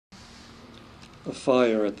A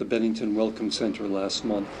fire at the Bennington Welcome Center last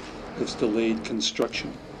month has delayed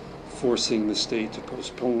construction, forcing the state to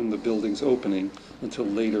postpone the building's opening until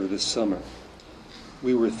later this summer.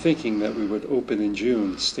 We were thinking that we would open in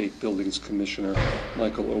June, State Buildings Commissioner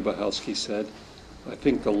Michael Obachowski said. I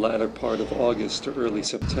think the latter part of August to early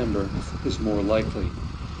September is more likely.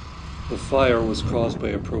 The fire was caused by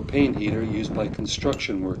a propane heater used by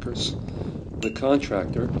construction workers. The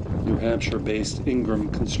contractor, New Hampshire-based Ingram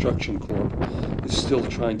Construction Corp., is still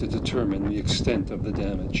trying to determine the extent of the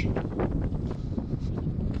damage.